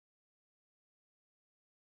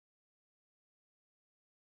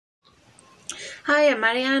Hi, I'm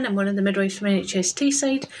Marianne. I'm one of the midwives from NHS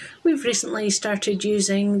Tayside. We've recently started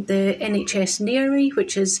using the NHS Near Me,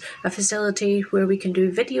 which is a facility where we can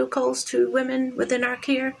do video calls to women within our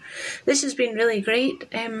care. This has been really great.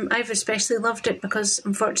 I've especially loved it because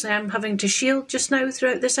unfortunately I'm having to shield just now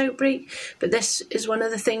throughout this outbreak, but this is one of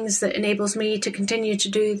the things that enables me to continue to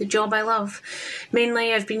do the job I love.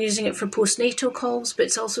 Mainly I've been using it for postnatal calls, but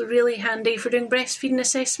it's also really handy for doing breastfeeding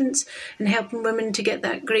assessments and helping women to get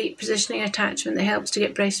that great positioning attachment that helps to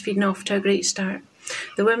get breastfeeding off to a great start.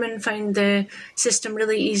 The women found the system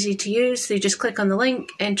really easy to use. They just click on the link,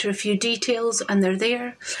 enter a few details, and they're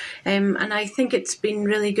there. And I think it's been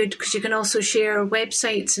really good because you can also share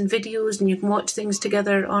websites and videos and you can watch things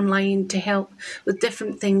together online to help with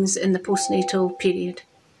different things in the postnatal period.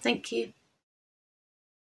 Thank you.